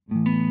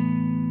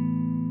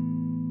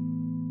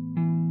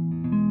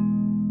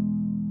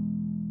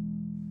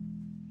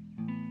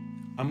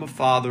I'm a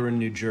father in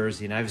New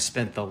Jersey, and I've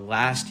spent the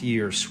last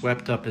year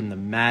swept up in the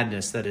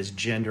madness that is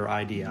gender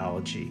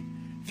ideology.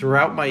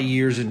 Throughout my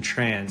years in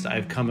trans,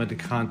 I've come into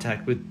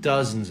contact with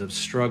dozens of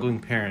struggling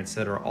parents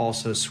that are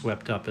also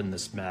swept up in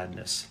this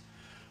madness.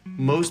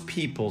 Most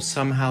people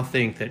somehow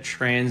think that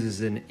trans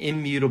is an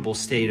immutable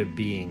state of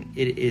being.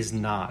 It is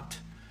not.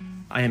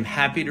 I am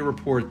happy to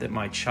report that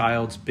my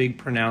child's big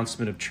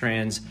pronouncement of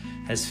trans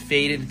has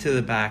faded to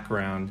the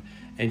background,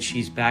 and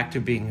she's back to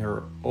being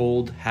her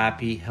old,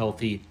 happy,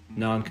 healthy,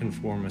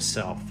 nonconformist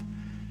self.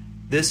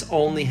 This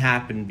only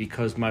happened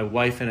because my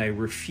wife and I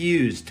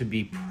refused to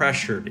be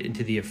pressured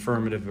into the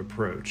affirmative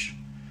approach.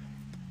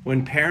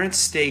 When parents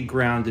stay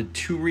grounded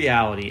to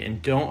reality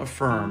and don't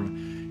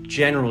affirm,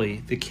 generally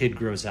the kid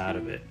grows out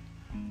of it.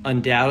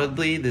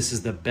 Undoubtedly, this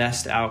is the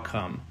best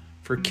outcome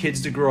for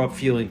kids to grow up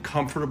feeling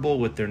comfortable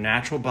with their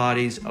natural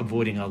bodies,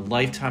 avoiding a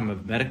lifetime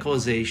of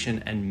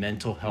medicalization and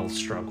mental health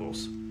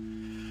struggles.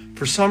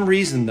 For some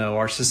reason, though,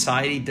 our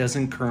society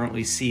doesn't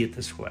currently see it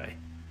this way.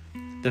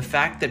 The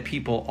fact that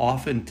people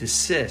often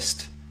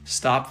desist,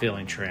 stop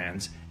feeling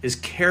trans, is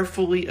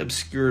carefully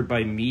obscured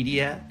by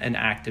media and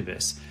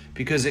activists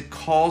because it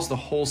calls the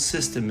whole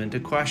system into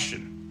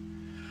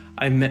question.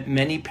 I've met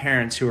many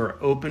parents who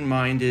are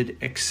open-minded,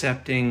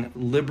 accepting,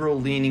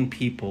 liberal-leaning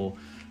people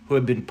who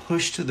have been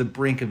pushed to the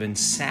brink of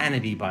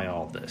insanity by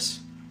all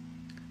this.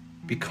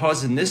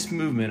 Because in this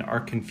movement,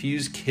 our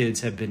confused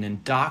kids have been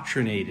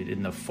indoctrinated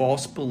in the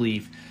false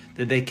belief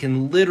that they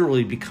can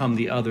literally become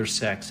the other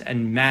sex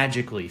and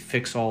magically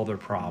fix all their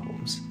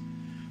problems.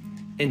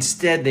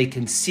 Instead, they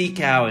can seek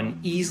out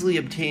and easily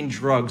obtain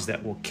drugs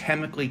that will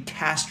chemically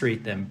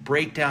castrate them,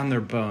 break down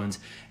their bones,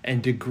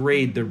 and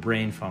degrade their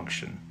brain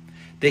function.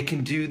 They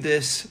can do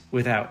this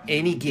without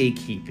any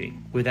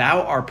gatekeeping,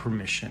 without our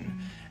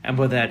permission, and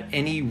without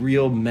any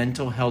real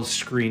mental health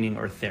screening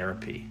or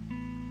therapy.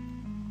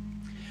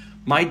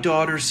 My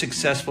daughter's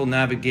successful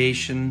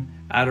navigation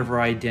out of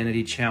her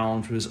identity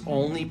challenge was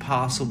only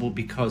possible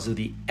because of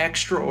the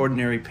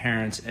extraordinary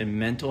parents and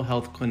mental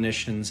health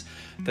clinicians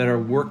that are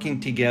working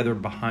together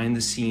behind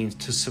the scenes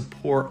to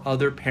support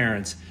other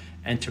parents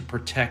and to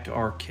protect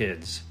our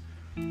kids.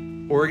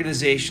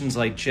 Organizations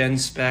like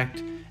GenSpect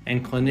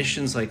and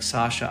clinicians like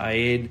Sasha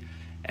Ayed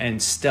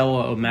and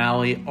Stella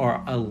O'Malley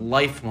are a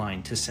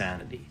lifeline to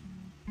Sanity.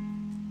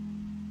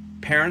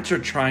 Parents are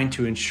trying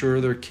to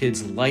ensure their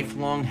kids'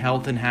 lifelong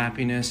health and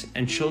happiness,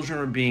 and children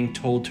are being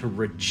told to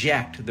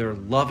reject their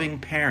loving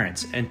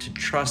parents and to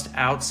trust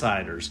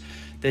outsiders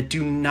that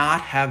do not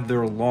have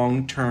their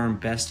long-term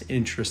best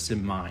interests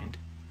in mind.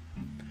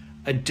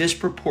 A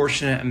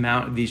disproportionate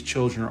amount of these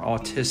children are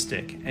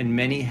autistic, and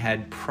many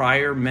had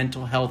prior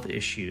mental health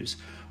issues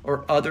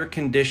or other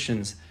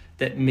conditions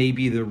that may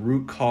be the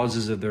root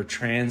causes of their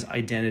trans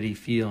identity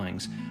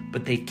feelings,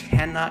 but they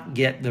cannot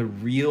get the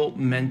real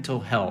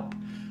mental help.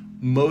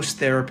 Most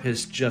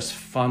therapists just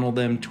funnel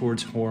them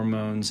towards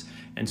hormones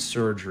and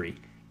surgery.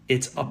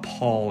 It's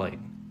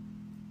appalling.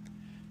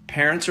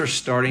 Parents are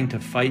starting to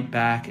fight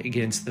back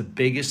against the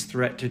biggest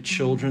threat to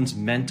children's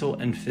mental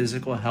and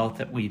physical health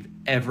that we've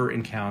ever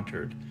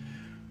encountered.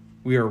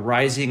 We are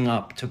rising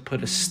up to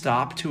put a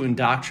stop to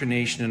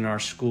indoctrination in our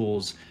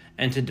schools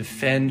and to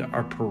defend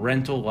our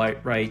parental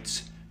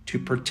rights to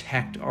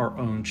protect our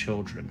own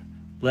children.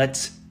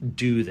 Let's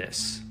do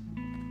this.